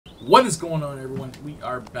What is going on, everyone? We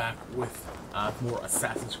are back with more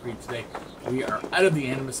Assassin's Creed today. We are out of the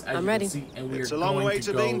Animus, as you can see, and we are going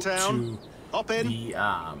to go to the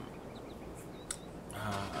I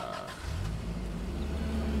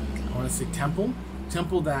want to say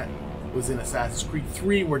temple that was in Assassin's Creed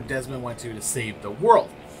 3, where Desmond went to save the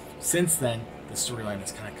world. Since then, the storyline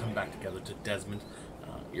has kind of come back together to Desmond.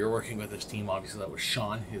 You're working with his team, obviously. That was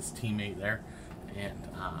Sean, his teammate there, and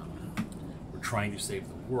we're trying to save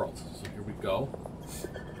the world. So here we go.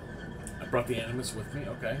 I brought the Animus with me.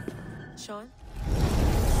 Okay. Sean?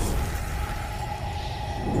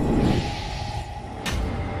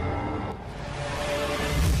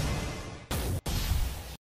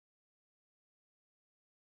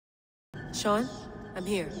 Sean, I'm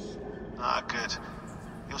here. Ah, good.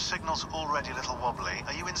 Your signal's already a little wobbly.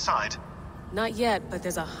 Are you inside? Not yet, but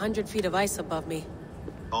there's 100 feet of ice above me.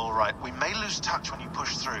 All right, we may lose touch when you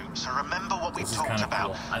push through, so remember what we talked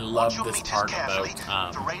about. Cool. I love Watch this part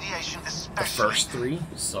about for radiation especially, the first three,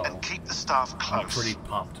 so and keep the staff close. I'm pretty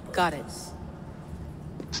pumped about Got it. this.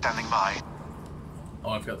 Standing by. Oh,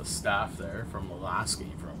 I've got the staff there from the last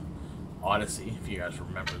game, from Odyssey, if you guys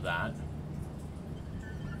remember that.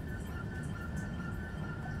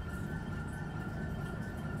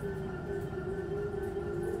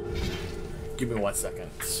 Give me 1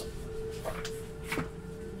 second.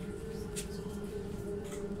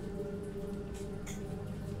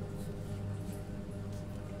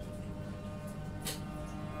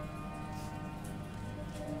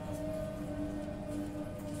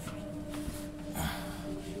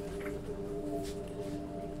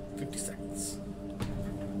 50 seconds.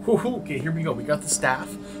 Woohoo! Okay, here we go. We got the staff.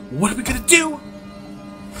 What are we gonna do?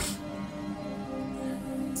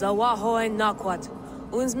 Zawaho en nakwat.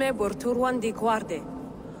 Unsme borturwan di quarde.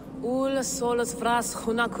 Ul solos fras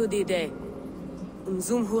hunakudide.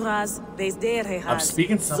 Unzum huraz desdere has. I'm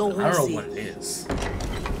speaking something. I don't know what it is.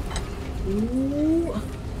 Ooh.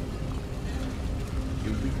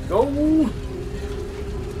 Here we go.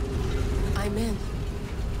 I'm in.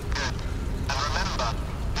 Good. And remember,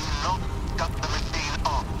 do not cut the machine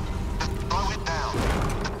off. Just slow it down.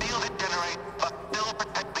 The field it generates, but still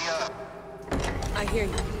protect the Earth. I hear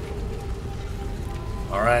you.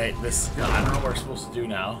 Alright, I don't know what we're supposed to do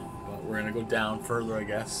now, but we're gonna go down further, I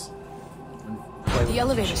guess. The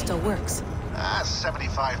elevator still works.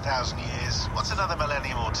 75,000 years. What's another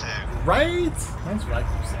millennium or two? Right? That's what I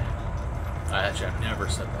keep saying. Actually, I've never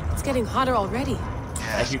said that before. It's getting hotter already.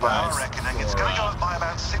 Yes, by our reckoning, it's going to go up by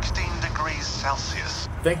about 16 degrees Celsius.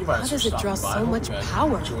 Thank you, How does it draw so much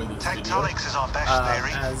power? Tectonics is our best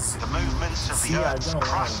theory. The movements of the Earth's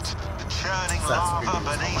crust, the churning lava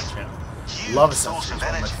beneath. Love Assassin's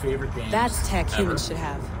Creed, one of my favorite games. That's tech ever. humans should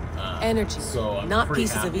have. Energy, so I'm not pretty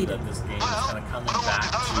pieces happy of Eden. That this game is kind of coming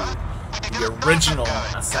back to the original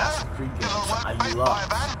Assassin's Creed games that I love.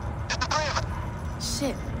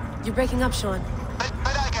 Shit, you're breaking up, Sean. Say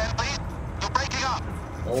that again, please. You're breaking up.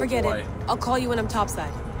 Oh, Forget boy. it. I'll call you when I'm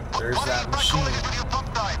topside. There's that machine.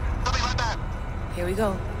 Something like that. Here we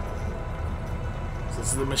go. So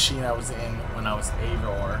this is the machine I was in when I was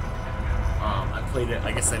Eivor. I played it.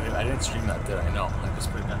 I guess I did. I didn't stream that, did I? No, I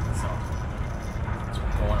just played that myself. So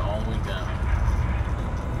we're going all the way down.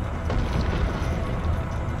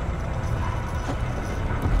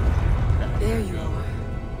 Okay. There you are.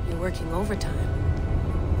 You're working overtime.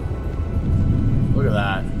 Look at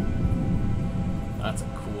that. That's a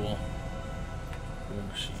cool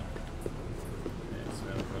machine. Okay, so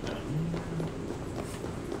we're gonna go down.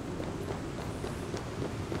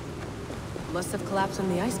 Must have collapsed when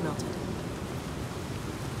the ice melted.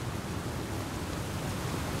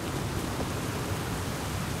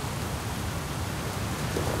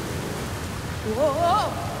 Whoa!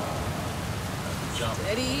 Jump.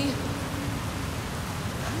 Steady.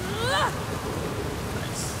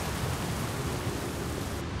 Nice.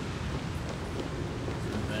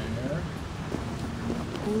 There.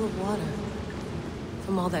 A pool of water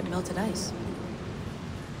from all that melted ice.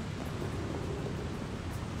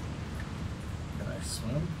 Can I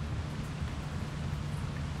swim?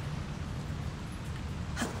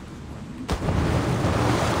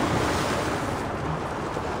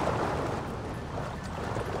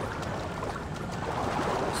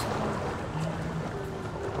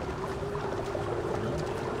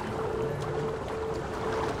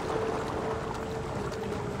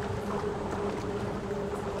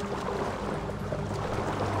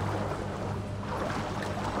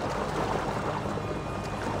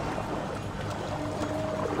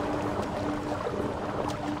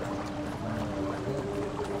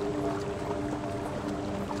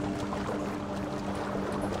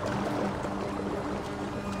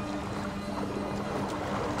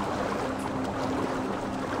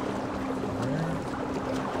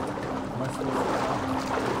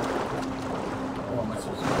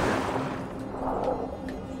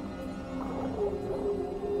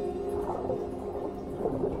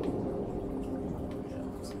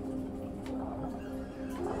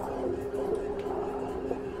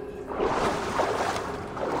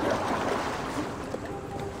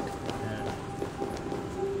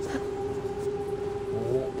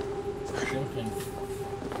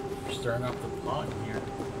 Stirring up the pot here.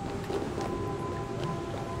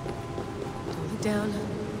 Don't look down.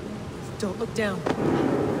 Don't look down.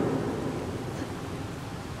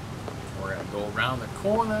 We're gonna go around the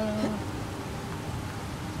corner.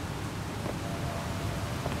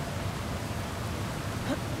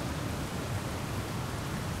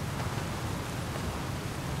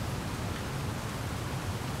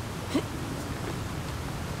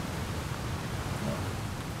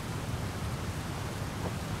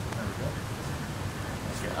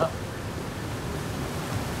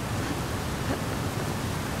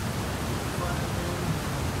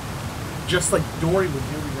 Just like Dory would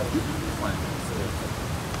do, we gotta keep climbing instead of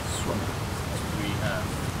swimming. We have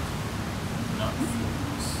not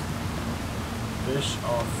foods. Fish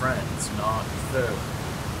are friends, not food.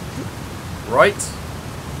 Right?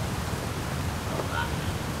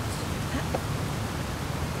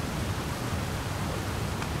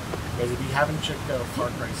 Guys, if you haven't checked out Far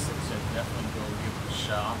Cry 6 yet, definitely go give it a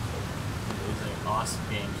shot. It is an awesome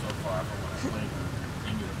game so far from when I played it.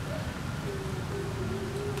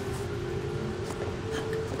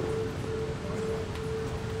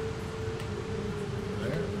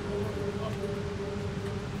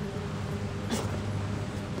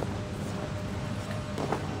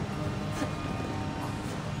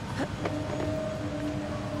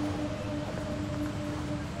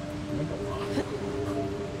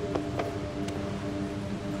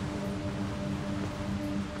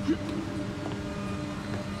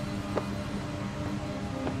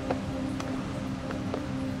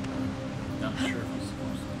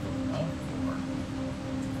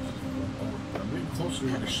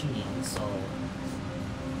 Machine, so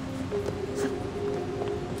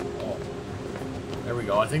there we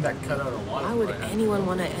go. I think that cut out a lot. Why would anyone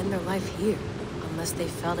want to end their life here unless they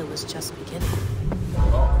felt it was just beginning?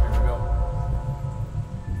 Oh, here we go.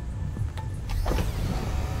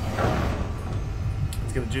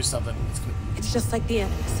 It's gonna do something. It's just like the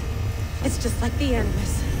Animus. It's just like the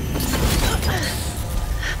Animus.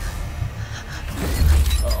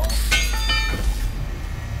 Uh-oh.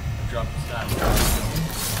 I dropped the stab.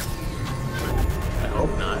 I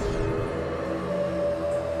hope not.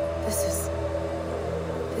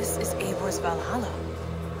 This is Eivor's Valhalla.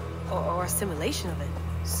 Or a simulation of it.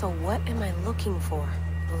 So what am I looking for?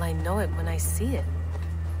 Will I know it when I see it?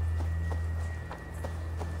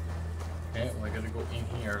 Okay, well I gotta go in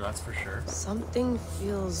here, that's for sure. Something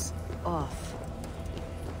feels off.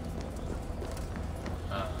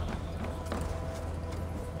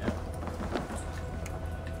 Yeah.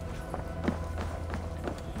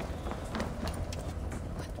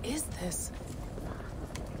 What is this?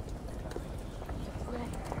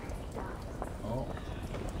 Oh.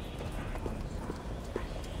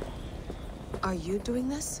 Are you doing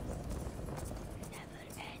this? Never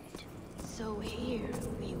end. So here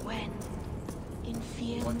we went, in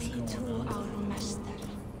fealty to our master.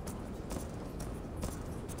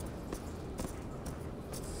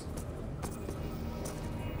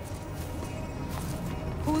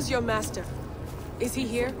 Who's your master? Is he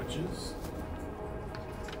here? Witches?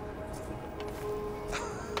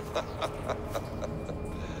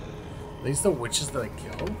 Are these the witches that I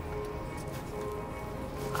killed?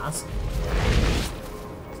 Ask.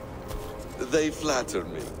 They flatter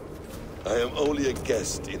me. I am only a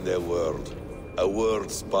guest in their world. A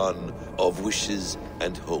world spun of wishes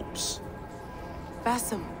and hopes.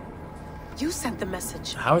 Basim, you sent the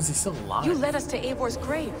message. How is he still alive? You led us to Eivor's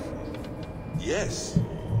grave. Yes.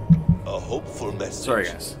 A hopeful message. Sorry,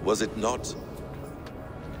 guys. Was it not?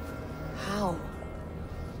 How?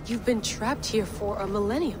 You've been trapped here for a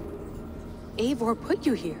millennium. Eivor put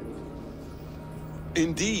you here.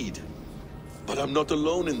 Indeed. But I'm not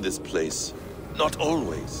alone in this place. Not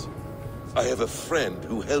always. I have a friend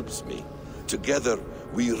who helps me. Together,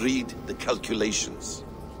 we read the calculations.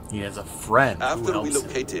 He has a friend. After we who helps him.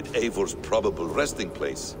 located Eivor's probable resting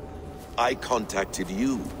place, I contacted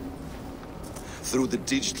you. Through the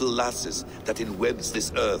digital lasses that enwebs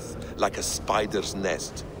this earth like a spider's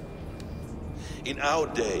nest. In our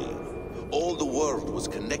day, all the world was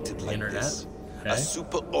connected like Internet? this. Okay. A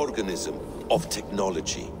superorganism of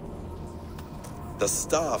technology. The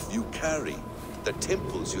staff you carry, the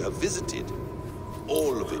temples you have visited,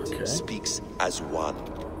 all of it Okay. speaks as one.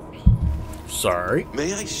 Sorry.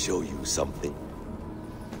 May I show you something?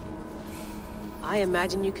 I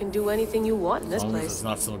imagine you can do anything you want in this As long as place. it's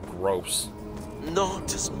not so gross.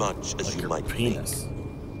 Not as much as Like you your might penis.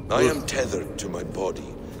 think. I am tethered to my body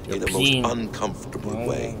Your in a peen. most uncomfortable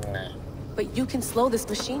way. But you can slow this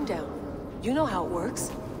machine down. You know how it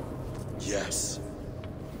works. Yes.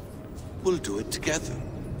 We'll do it together.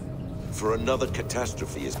 For another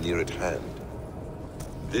catastrophe is near at hand.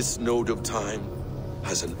 This node of time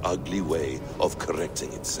has an ugly way of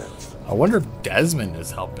correcting itself. I wonder if Desmond is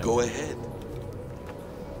helping. Go ahead.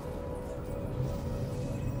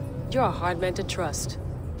 You're a hard man to trust.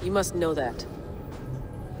 You must know that.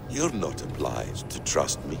 You're not obliged to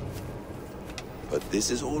trust me. But this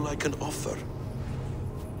is all I can offer.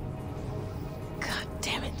 God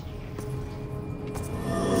damn it.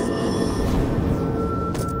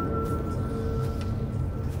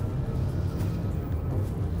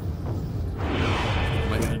 What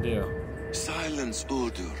am I gonna do? Silence,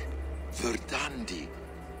 Uldur. Verdandi.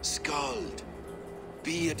 Skald.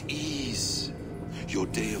 Be at ease. Your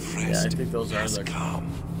day of Yeah, I rest think those are has the,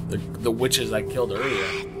 come. the witches I killed earlier.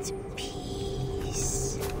 At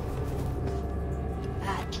peace.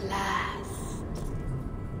 At last.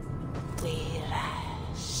 We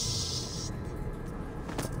rest.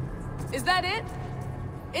 Is that it?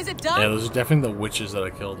 Is it Yeah, done? those are definitely the witches that I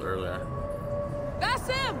killed earlier. That's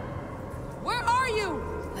him! Where are you?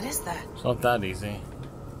 What is that? It's not that easy.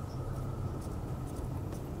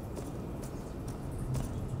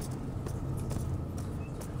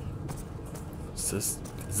 Is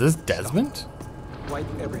this Desmond? Wipe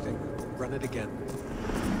everything. Run it again.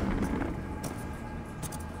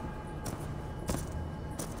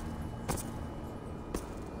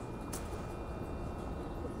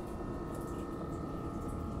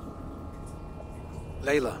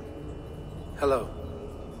 Layla. Hello.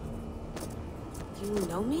 You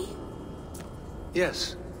know me?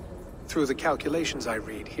 Yes. Through the calculations I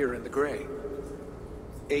read here in the gray.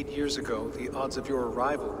 8 years ago, the odds of your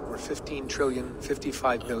arrival were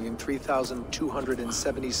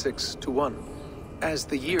 15,055,003,276 to 1. As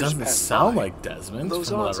the years Doesn't passed sound by, like Desmond those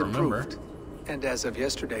from what odds I remember. improved. And as of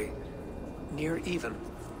yesterday, near even.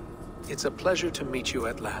 It's a pleasure to meet you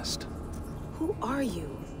at last. Who are you?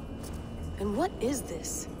 And what is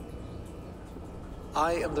this?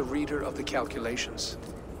 I am the reader of the calculations.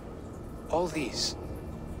 All these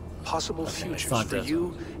possible Okay, it's futures not for Desmond.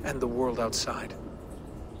 you and the world outside.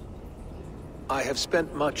 I have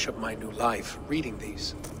spent much of my new life reading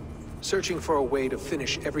these, searching for a way to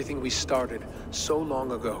finish everything we started so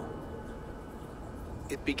long ago.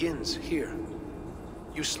 It begins here.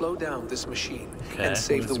 You slow down this machine Okay, and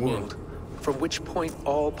save what the does it mean? world, from which point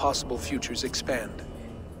all possible futures expand.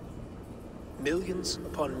 Millions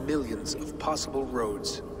upon millions of possible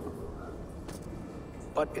roads.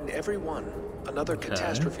 But in every one, another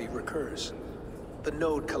catastrophe recurs. The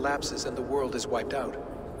node collapses and the world is wiped out.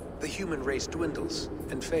 The human race dwindles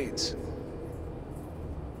and fades.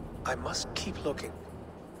 I must keep looking.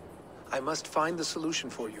 I must find the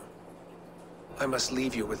solution for you. I must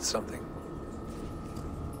leave you with something.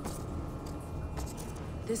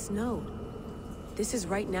 This node. This is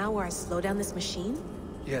right now where I slow down this machine?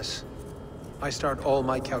 Yes. I start all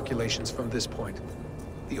my calculations from this point.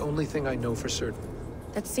 The only thing I know for certain.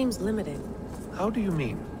 That seems limited. How do you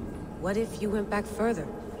mean? What if you went back further,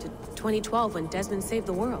 to 2012 when Desmond saved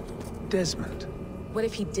the world? Desmond. What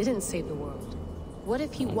if he didn't save the world? What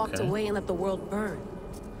if he walked Okay. away and let the world burn?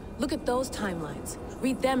 Look at those timelines.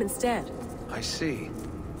 Read them instead. I see.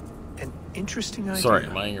 An interesting idea. Sorry,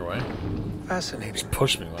 am I in your way? Fascinating. Just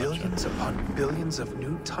push me, why don't you? Billions upon billions of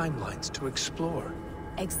new timelines to explore.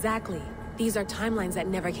 Exactly. These are timelines that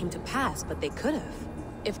never came to pass, but they could have.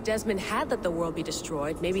 If Desmond had let the world be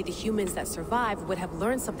destroyed, maybe the humans that survived would have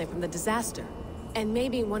learned something from the disaster. And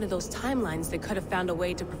maybe in one of those timelines, they could have found a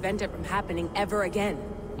way to prevent it from happening ever again.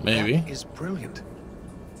 Maybe. That is brilliant.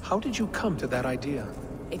 How did you come to that idea?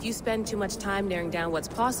 If you spend too much time narrowing down what's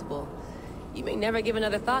possible, you may never give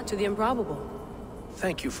another thought to the improbable.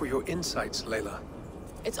 Thank you for your insights, Layla.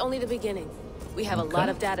 It's only the beginning. We have a lot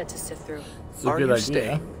of data to sift through. It's a Are good you idea.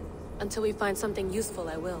 staying? Until we find something useful,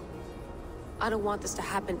 I will. I don't want this to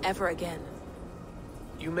happen ever again.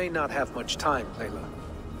 You may not have much time, Layla.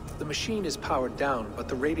 The machine is powered down, but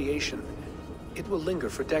the radiation, it will linger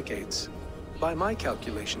for decades. By my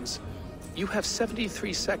calculations, you have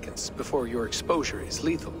 73 seconds before your exposure is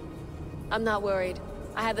lethal. I'm not worried.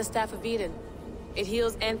 I have the Staff of Eden. It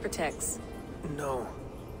heals and protects. No,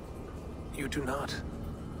 you do not.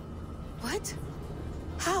 What?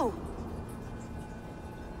 How?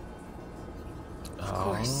 Of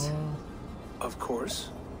course. Of course.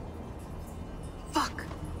 Fuck.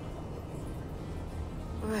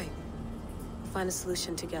 All right. We'll find a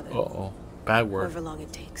solution together. Uh-oh. Bad word. However long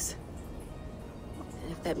it takes.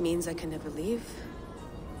 And if that means I can never leave,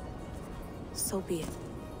 so be it.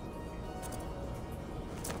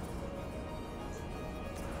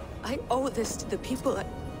 I owe this to the people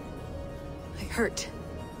I hurt.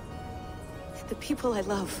 The people I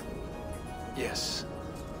love. Yes.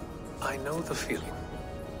 I know the feeling.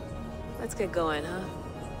 Let's get going, huh?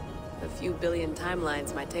 A few billion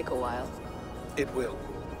timelines might take a while. It will.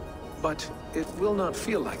 But it will not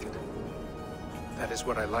feel like it. That is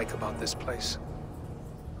what I like about this place.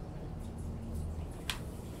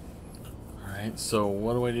 Alright, so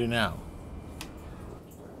what do I do now?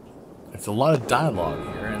 It's a lot of dialogue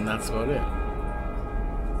here, and that's about it.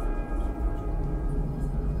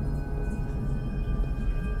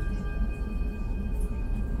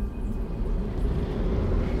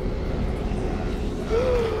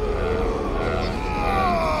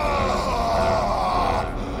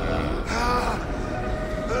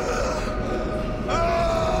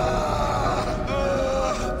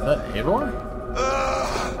 Is that Eivor?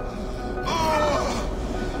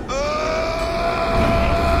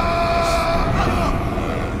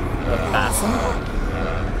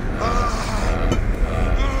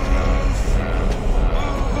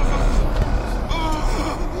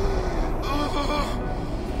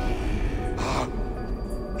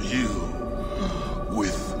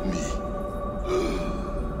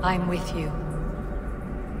 I'm with you.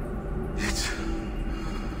 It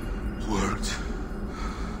worked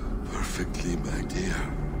perfectly, my dear.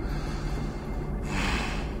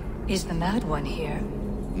 Is the Mad One here?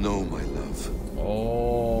 No, my love.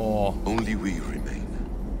 Oh. Only we remain.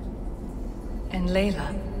 And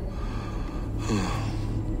Layla?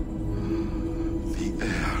 The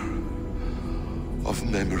air of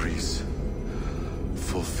memories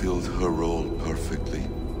fulfilled her role perfectly.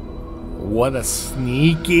 What a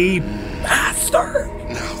sneaky bastard!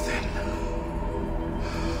 Now then,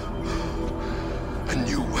 a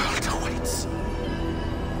new world awaits.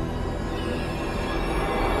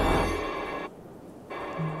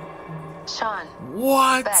 Sean.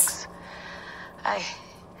 What? Bex. I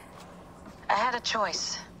had a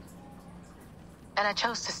choice. And I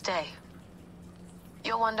chose to stay.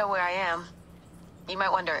 You'll wonder where I am. You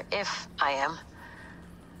might wonder if I am.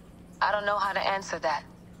 I don't know how to answer that.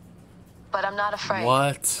 But I'm not afraid.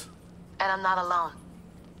 What? And I'm not alone.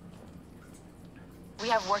 We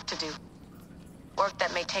have work to do. Work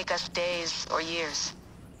that may take us days or years.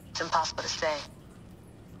 It's impossible to say.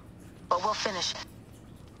 But we'll finish it.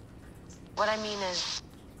 What I mean is,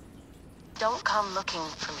 don't come looking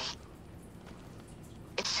for me.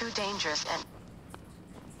 It's too dangerous and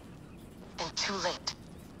too late.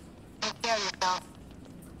 Take care of yourself.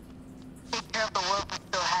 Take care of the world we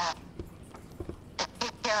still have. And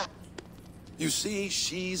take care of... You see,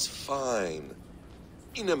 she's fine.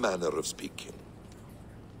 In a manner of speaking.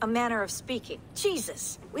 A manner of speaking.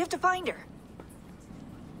 Jesus, we have to find her.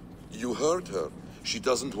 You heard her. She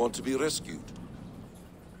doesn't want to be rescued.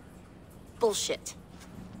 Bullshit.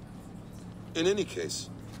 In any case,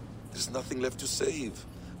 there's nothing left to save.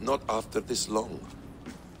 Not after this long.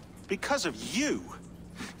 Because of you.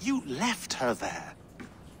 You left her there.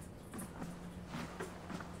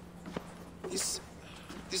 This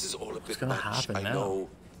is all a bit gonna much. happen I now? know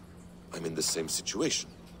I'm in the same situation.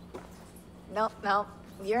 No.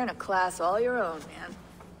 You're in a class all your own, man.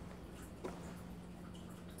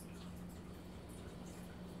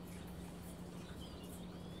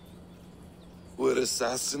 We're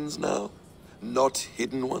assassins now, not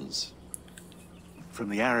hidden ones. From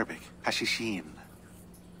the Arabic, Hashishin.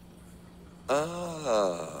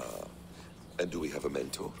 Ah. And do we have a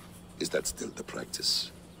mentor? Is that still the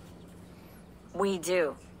practice? We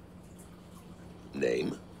do.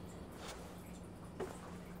 Name?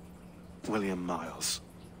 William Miles.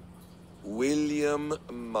 William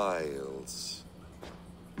Miles.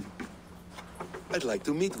 I'd like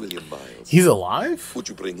to meet William Miles. He's alive? Would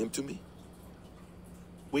you bring him to me?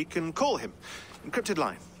 We can call him. Encrypted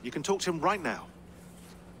line. You can talk to him right now.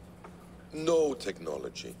 No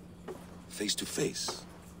technology. Face to face.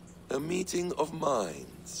 A meeting of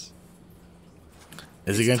minds.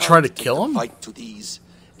 Is he It's gonna time try to take kill the him? Fight to these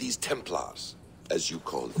Templars, as you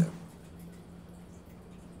call them.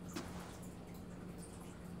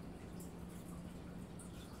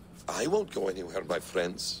 I won't go anywhere, my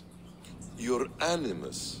friends. Your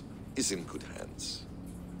animus is in good hands.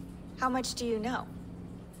 How much do you know?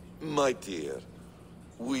 My dear,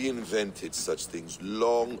 we invented such things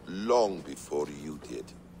long, long before you did.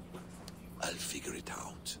 I'll figure it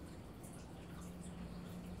out.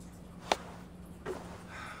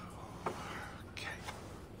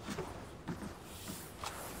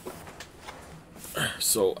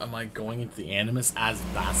 So, am I going into the Animus as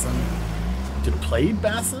Basim? To play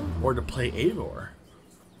Basim? Or to play Eivor?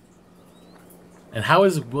 And how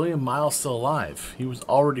is William Miles still alive? He was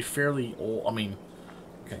already fairly old. I mean,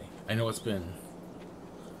 okay, I know it's been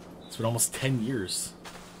almost 10 years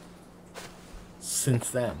since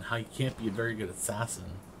then. How he can't be a very good assassin.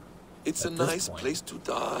 It's a at this nice point. place to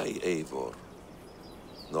die, Eivor.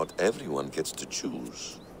 Not everyone gets to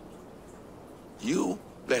choose. You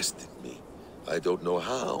bested me. I don't know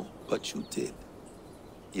how, but you did.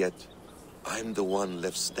 Yet, I'm the one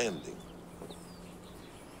left standing.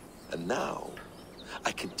 And now,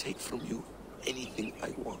 I can take from you anything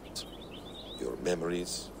I want. Your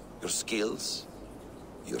memories, your skills,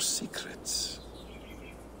 your secrets.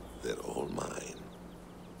 They're all mine.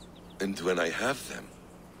 And when I have them,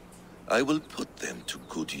 I will put them to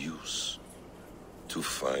good use. To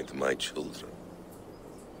find my children.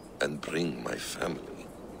 And bring my family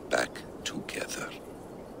back together.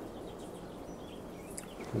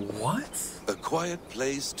 What? A quiet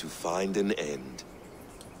place to find an end.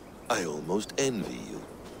 I almost envy you.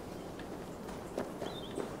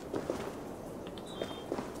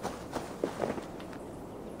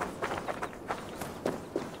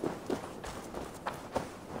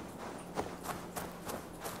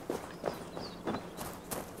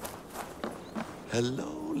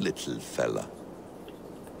 Hello, little fella.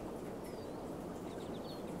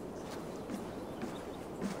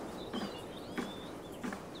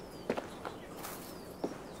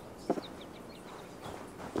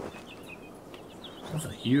 That's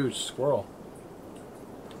a huge squirrel.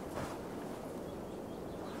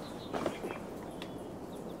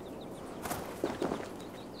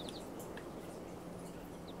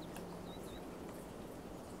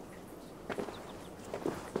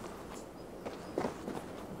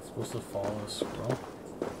 Supposed to follow a squirrel.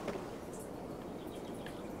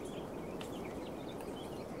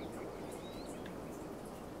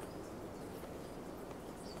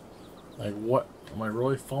 Like what? Am I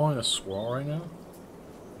really following a squirrel right now?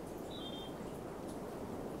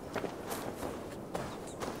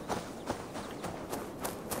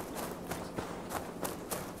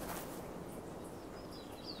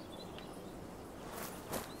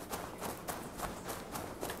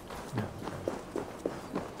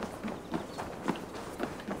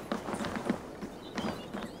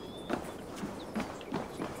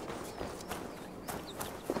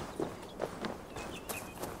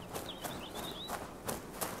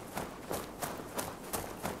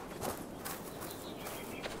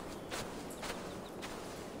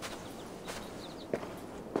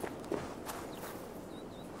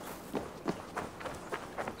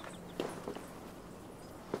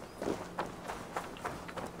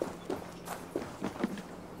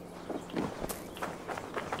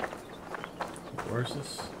 Where's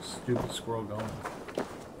this stupid squirrel going?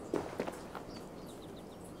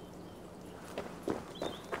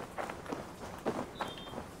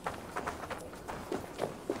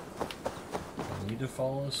 I need to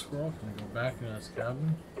follow this squirrel? Can I go back into this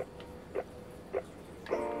cabin?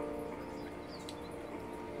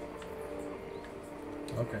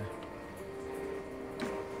 Okay.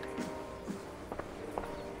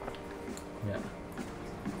 Yeah.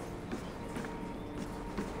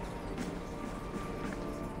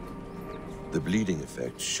 The bleeding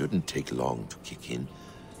effect shouldn't take long to kick in.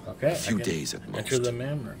 Okay. A few days at most. Enter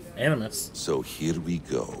the animus. So here we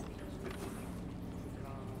go.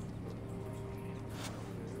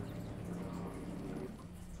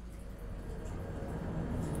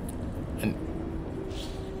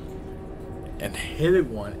 And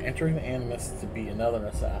hidden one entering the animus to be another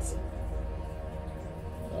assassin.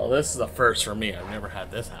 Well, this is the first for me. I've never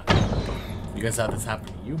had this happen. You guys had this happen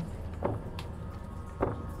to you?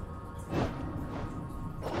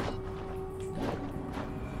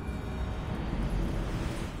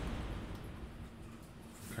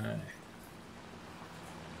 Okay.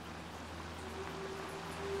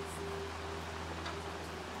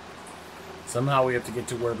 Somehow we have to get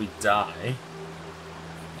to where we die.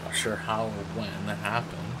 Not sure how or when that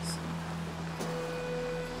happens.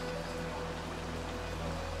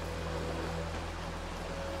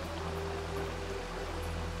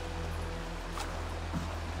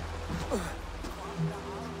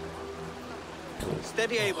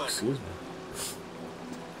 Steady, Avon. Excuse me.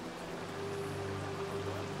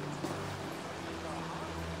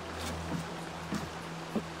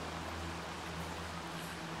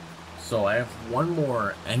 So I have one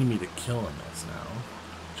more enemy to kill in this now.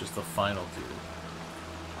 Just the final dude.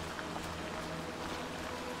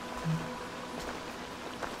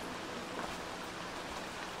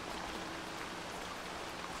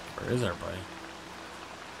 Where is everybody?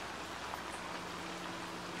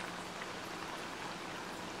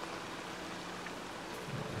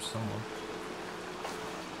 Oh, there's someone.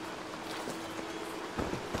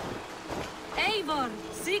 Eivor,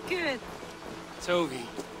 Sigurd, Toby.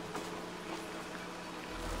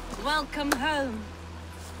 welcome home.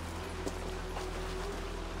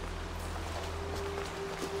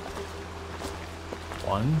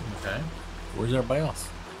 One, okay. Where's everybody else?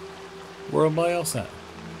 Where everybody else at?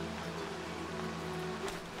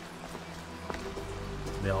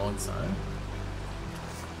 They all inside?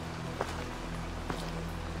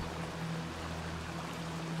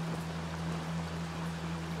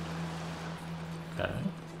 Okay.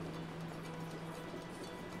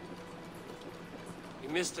 You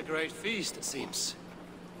missed a great feast, it seems.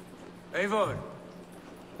 Eivor!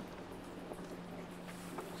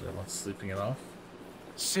 Is everyone sleeping it off?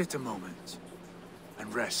 Sit a moment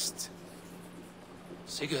and rest.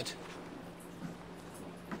 Sigurd.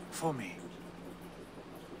 For me.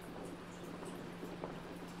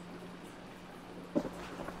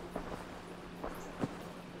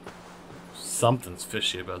 Something's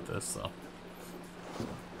fishy about this, though.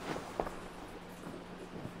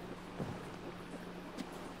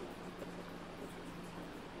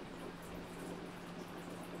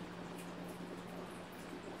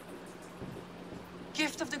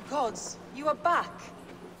 Gift of the gods, you are back.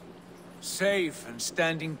 Safe and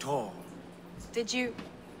standing tall. Did you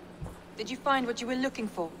find what you were looking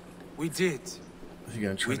for? We did. Is he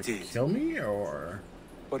gonna try to kill me, or...?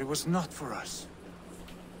 But it was not for us.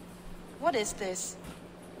 What is this?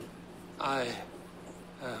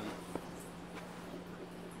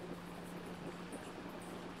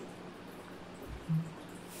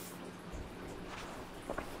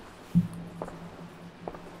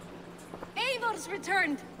 Eivor's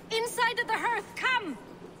returned! Inside of the hearth, come!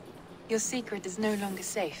 Your secret is no longer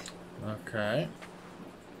safe. Okay.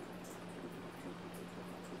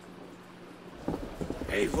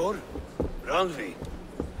 Eivor? Randvi?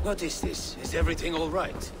 What is this? Is everything all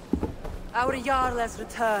right? Our Jarl has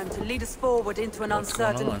returned to lead us forward into an What's going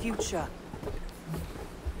uncertain on? future.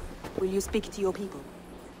 Will you speak to your people?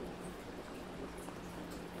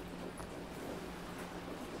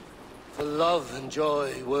 For love and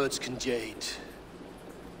joy, words can jade.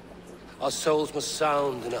 Our souls must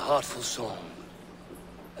sound in a heartful song.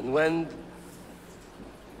 And when...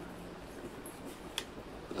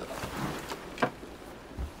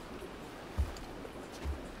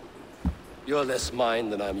 You're less mine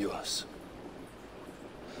than I'm yours.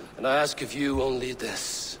 And I ask of you only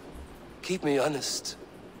this. Keep me honest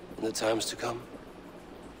in the times to come.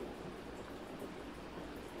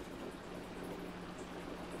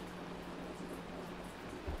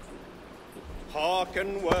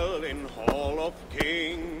 Hearken well in Hall of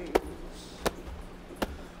Kings.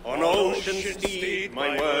 On ocean's steed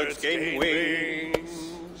my words gain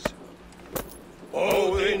wings.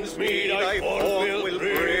 Odin's mead I forth will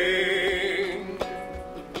bring.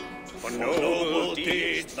 For noble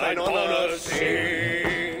deeds thine honor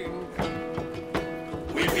sing.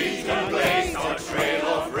 We beat and blaze our trail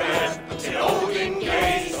of red, till Odin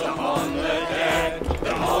gazed upon the dead.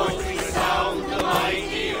 The voice resound the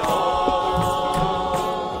mighty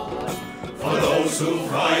hall. For those who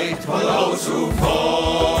fight, for those who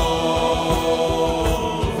fall.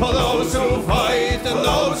 For those who fight and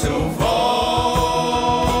those who fall.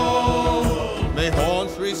 May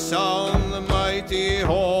horns resound the mighty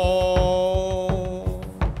hall.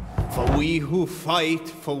 For we who fight,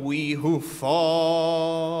 for we who fall.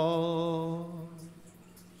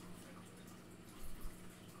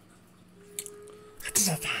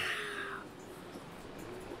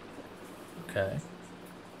 Okay.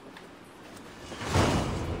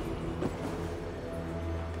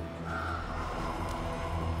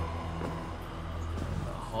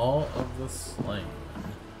 The Hall of the Slain.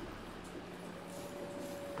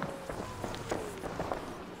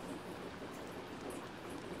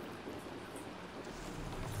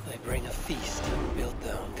 They bring a feast and build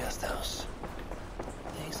their own guest house.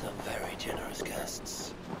 These are very generous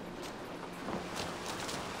guests.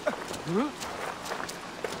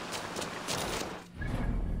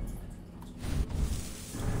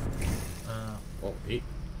 Oh,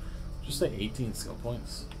 just say 18 skill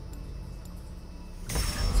points.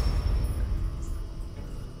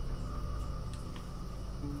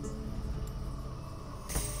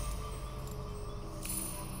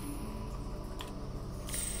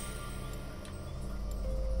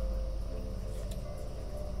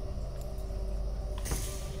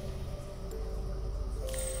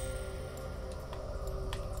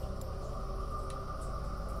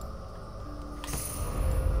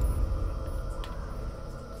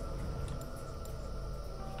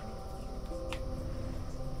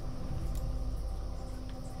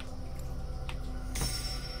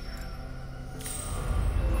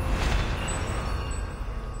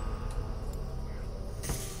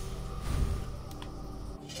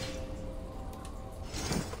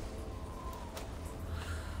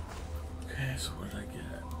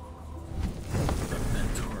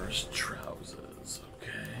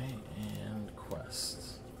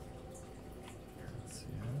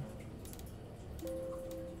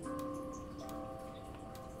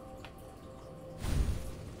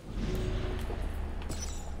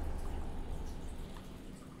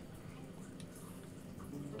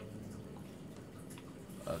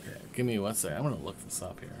 Okay, give me 1 second. I'm gonna look this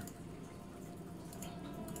up here.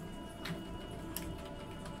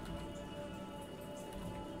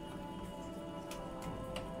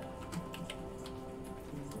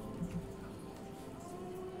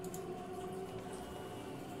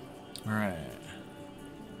 All right.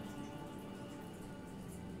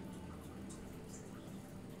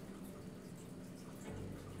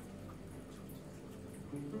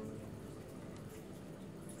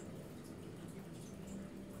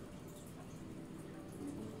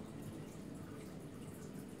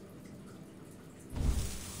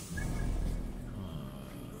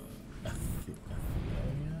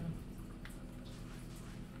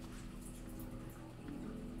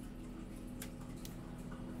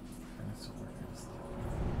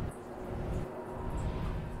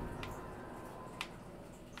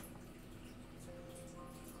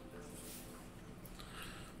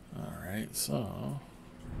 So,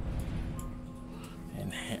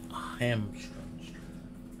 and hamstring down here.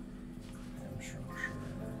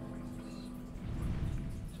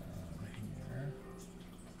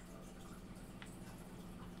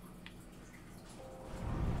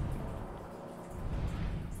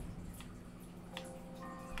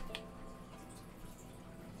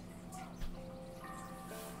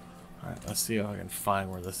 All right, let's see if I can find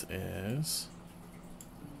where this is.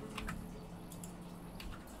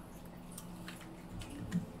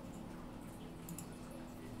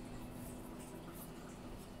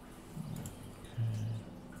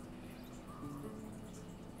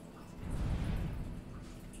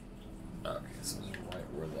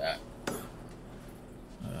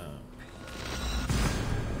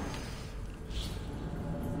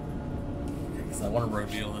 I want to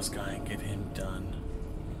reveal this guy and get him done.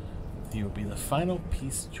 He will be the final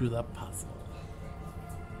piece to the puzzle.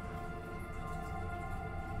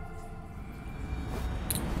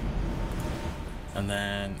 And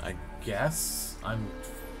then I guess I'm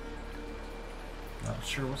not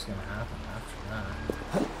sure what's going to happen after that.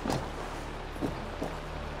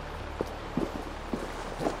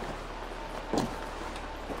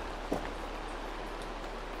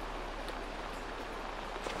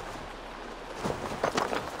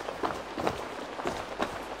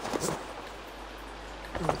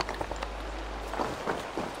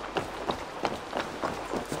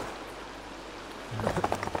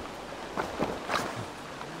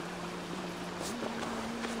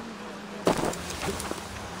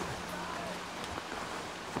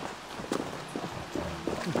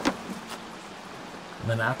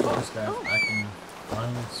 And then after this guy, I can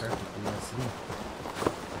finally start the DLC.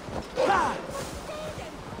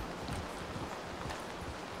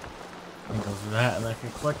 And go through that, and I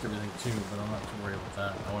can collect everything too, but I'm not too worried about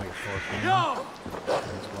that. I want to get Thor's hammer.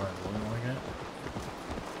 That's what I really want to get.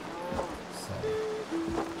 So.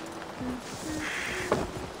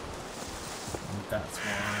 And that's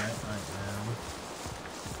why I am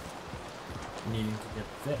needing to get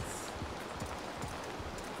this.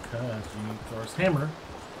 Because you need Thor's hammer,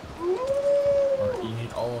 or you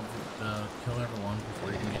need all of the kill everyone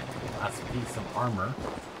before you can get the last piece of armor,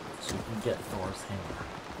 so you can get Thor's hammer.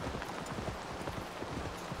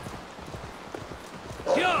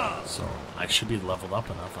 So I should be leveled up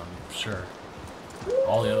enough, I'm sure.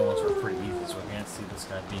 All the other ones were pretty easy, so I can't see this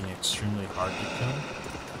guy being extremely hard to kill.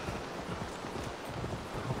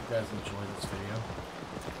 I hope you guys enjoyed this video.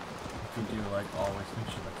 If you do, like always, make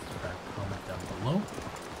sure to subscribe, comment down below.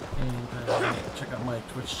 And check out my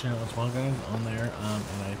Twitch channel as well, guys, on there. And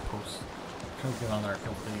I try to get on there a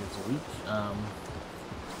couple days a week.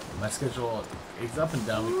 My schedule is up and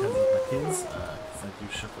down because of my kids, because I do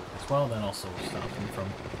shift work as well. Then also stop me from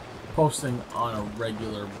posting on a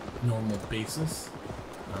regular, normal basis.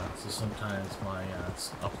 So sometimes my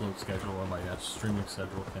upload schedule or my streaming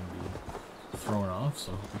schedule can be thrown off.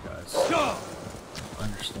 So I hope you guys are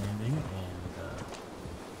understanding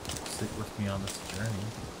and stick with me on this journey.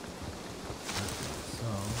 So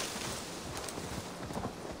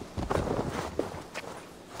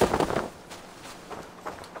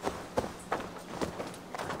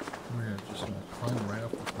we're just gonna climb right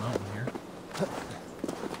up this mountain here.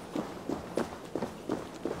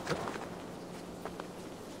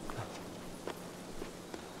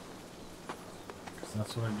 Because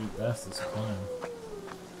that's what I do best, is climb.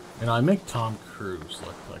 You know, I make Tom Cruise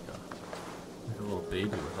look like a little baby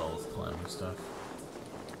with all this climbing stuff.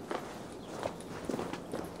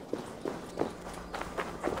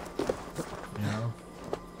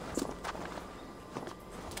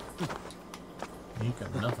 You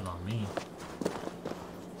got nothing on me.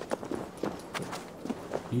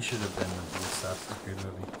 He should have been in the Assassin's Creed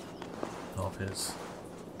movie with all of his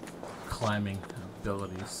climbing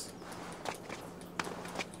abilities.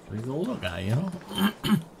 But he's a little guy, you know?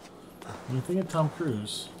 When you think of Tom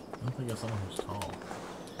Cruise, I don't think of someone who's tall.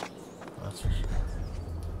 That's for sure.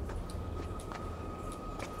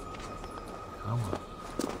 Come on.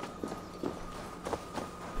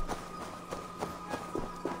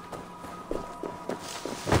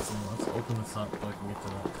 Let's open this up so I can get to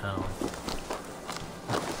that town.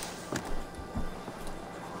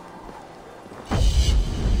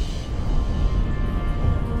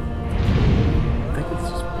 I think it's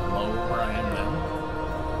just below where I am now.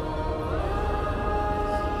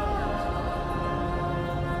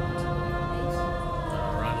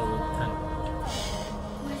 Around a little tent.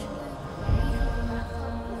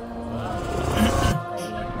 Probably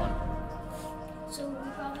like one. So we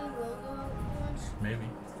probably will go out for lunch? Maybe.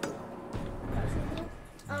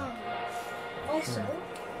 Also, Sure. can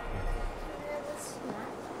I have a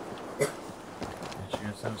snack? Yes, you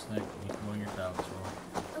guys have a snack. You can go in your couch.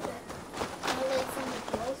 Okay. I'll like some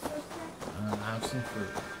McDonald's for a snack. Have some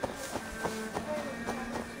fruit.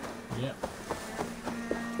 Yep.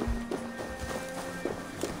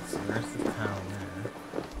 So there's the town there.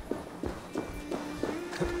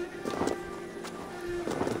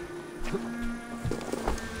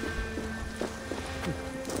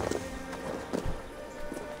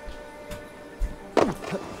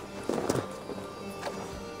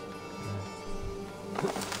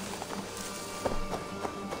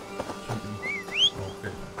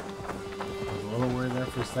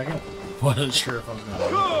 For a second, wasn't sure if I was gonna.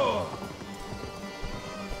 Go!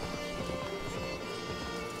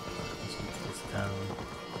 Let's get to this town.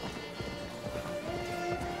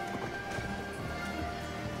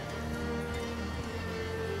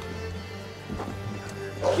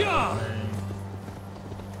 Yeah!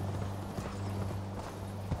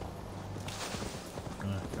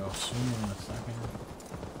 Gonna go soon in a second.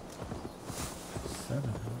 700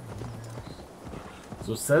 years.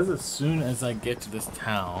 So it says as soon as I get to this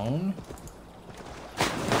town.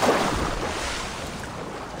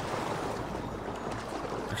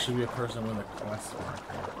 There should be a person with a quest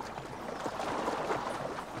marker.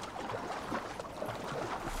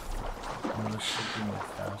 And this should be my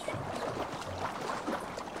fast transfer.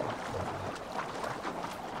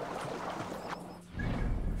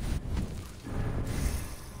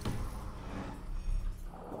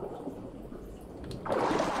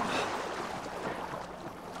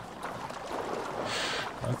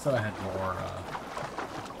 I thought I had more,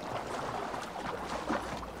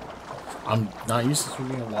 I'm not used to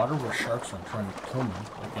swimming in water where sharks are trying to kill me,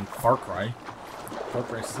 like in Far Cry. Far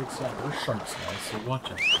Cry 6, yeah, there's sharks, guys, so watch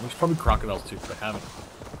it. There's probably crocodiles too, but I haven't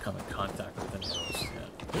come in contact with any of those yet.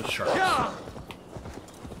 There's sharks. Yeah!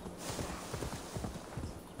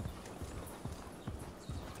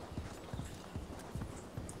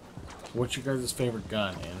 What's your guys' favorite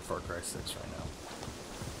gun in Far Cry 6 right now?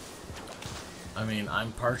 I mean,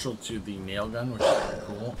 I'm partial to the nail gun, which is pretty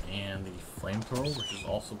cool, and the flamethrower, which is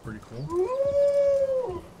also pretty cool.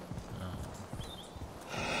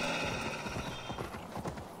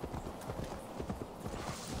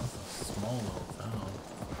 That's a small little town.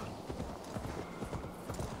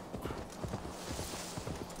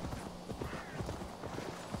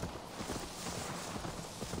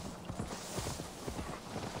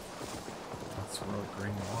 That's real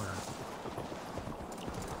green water.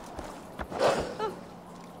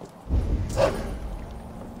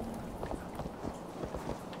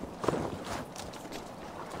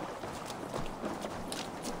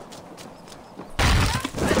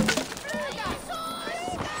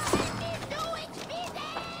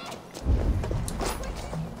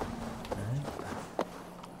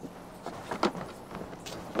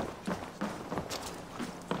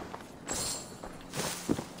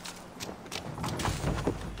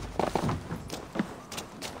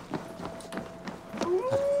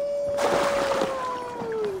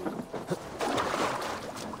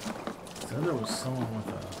 There was someone with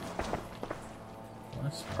a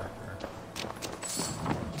quest marker.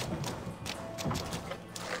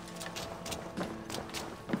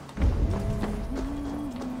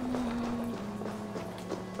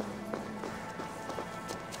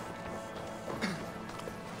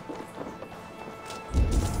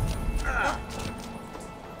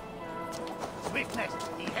 Swiftness,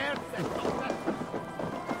 he heard that.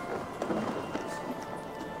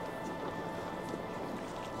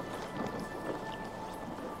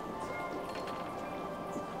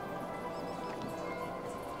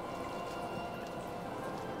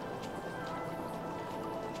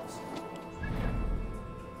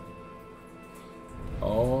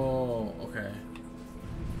 Oh, okay.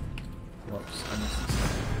 Whoops, I missed this.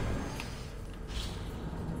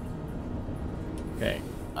 Okay,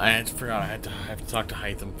 I forgot I have to talk to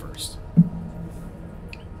Hytham first.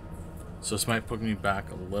 So this might put me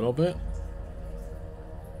back a little bit.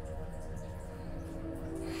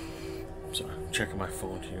 So I'm checking my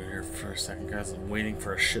phone here for a second, guys. I'm waiting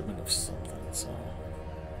for a shipment of something, so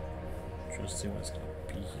just see what's gonna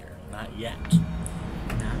be here. Not yet.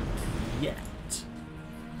 Not yet.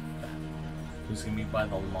 Who's gonna be by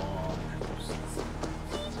the long houses?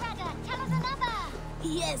 Tell us another!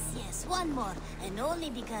 Yes, yes, one more. And only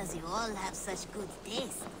because you all have such good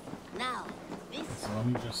taste. Now, this... So let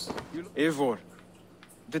me just... Eivor,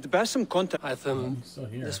 did Basim contact... Hytham,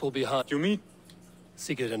 this will be hard. You meet?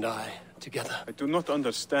 Sigurd and I, together. I do not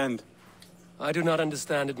understand. I do not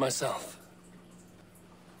understand it myself.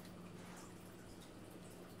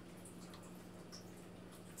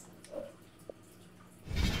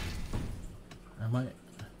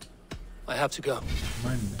 I have to go. Am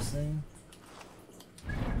I missing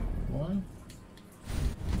one?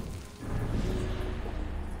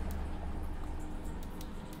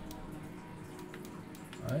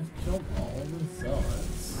 I've killed all the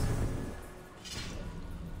zealots.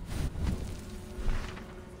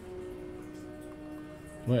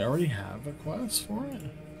 Do I already have a quest for it?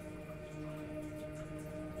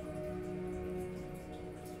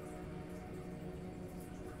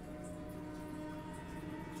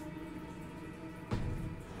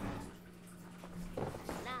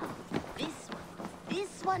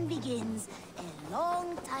 This one begins a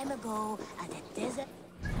long time ago at a desert...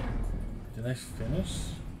 Did I finish?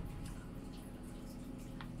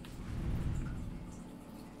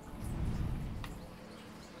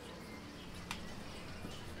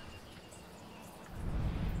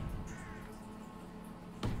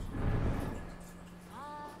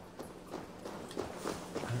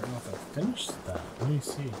 I don't know if I finished that. Let me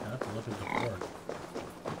see. I have to look at the board.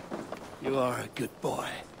 You are a good boy.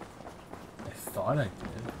 I thought I did.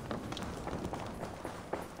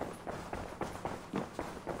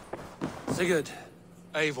 Sigurd,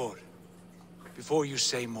 Eivor, before you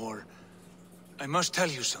say more, I must tell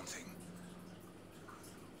you something.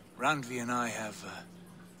 Randvi and I have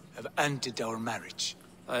ended our marriage.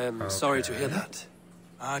 I am sorry to hear that.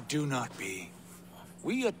 Ah, do not be.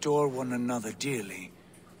 We adore one another dearly,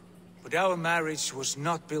 but our marriage was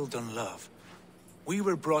not built on love. We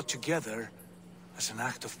were brought together as an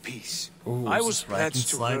act of peace. Ooh, I was pledged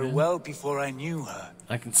to her in? well before I knew her.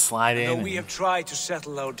 I can slide in. Though we have tried to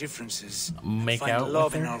settle our differences, make find out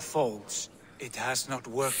love with in her? our faults, it has not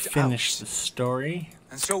worked Finish out. the story.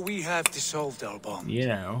 And so we have dissolved our bond. You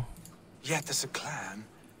know. Yet as a clan,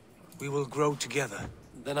 we will grow together.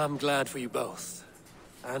 Then I'm glad for you both.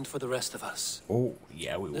 And for the rest of us. Oh,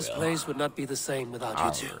 yeah, we will. This place would not be the same without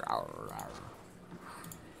you two.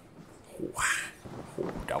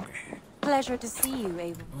 Doggy. Pleasure to see you,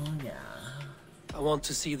 Eivor. Oh, yeah. I want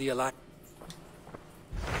to see the Alliance.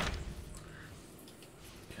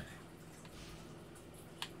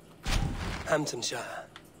 Hamptonshire.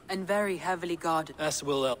 And very heavily guarded. As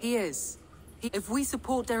will He is. If we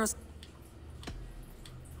support their...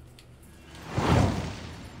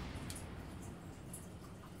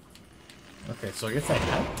 Okay, so I guess I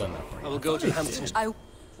have done that for you. I will go to Hamptonshire.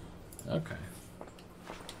 Okay.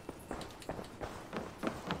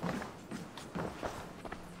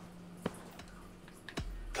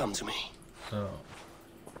 Come to me. So.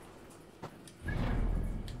 There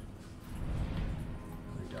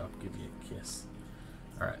we go. Give you a kiss.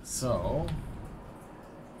 Alright, so.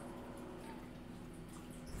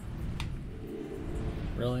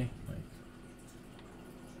 Really?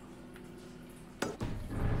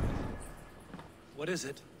 What is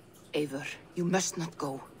it? Eivor, you must not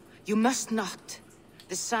go. You must not.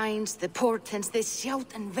 The signs, the portents, they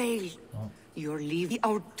shout and wail. Oh. You're leaving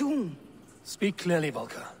our doom. Speak clearly,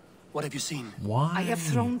 Volker. What have you seen? Why? I have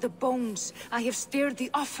thrown the bones. I have stirred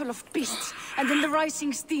the offal of beasts. And in the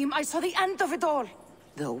rising steam, I saw the end of it all.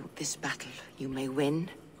 Though this battle you may win,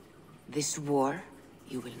 this war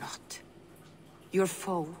you will not. Your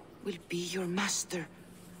foe will be your master.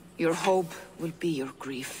 Your hope will be your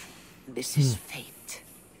grief. This is fate.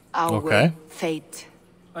 Our will, fate.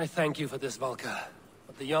 I thank you for this, Volker.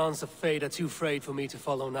 But the yarns of fate are too frayed for me to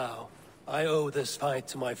follow now. I owe this fight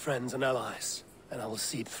to my friends and allies, and I will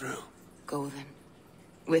see it through. Go then,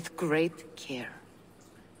 with great care.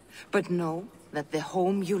 But know that the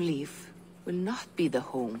home you leave will not be the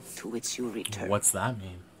home to which you return. What's that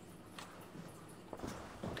mean?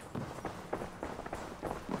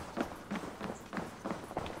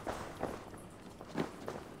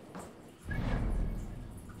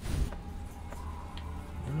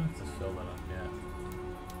 I don't have to fill that up yet.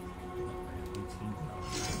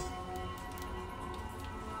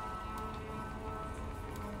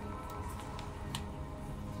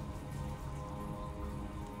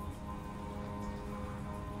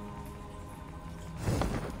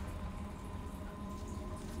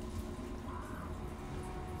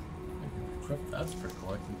 equip. That's pretty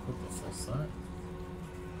cool. I can equip the full set.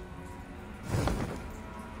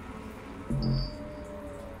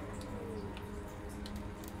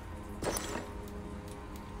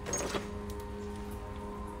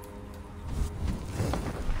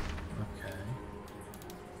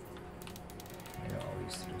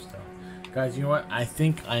 Guys, you know what? I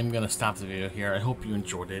think I'm going to stop the video here. I hope you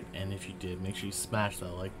enjoyed it, and if you did, make sure you smash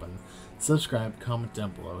that like button, subscribe, comment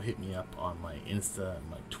down below, hit me up on my Insta,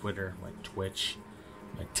 my Twitter, my Twitch,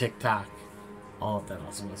 my TikTok, all of that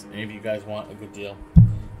awesomeness. And if you guys want a good deal,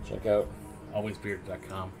 check out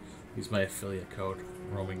alwaysbearded.com. Use my affiliate code,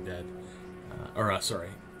 RoamingDead,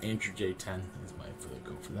 AndrewJ10 is my affiliate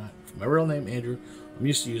code for that. For my real name, Andrew, I'm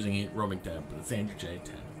used to using it, RoamingDead, but it's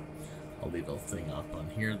AndrewJ10. I'll leave the thing up on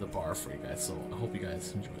here, the bar for you guys. So I hope you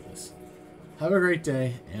guys enjoy this. Have a great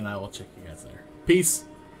day, and I will check you guys later. Peace.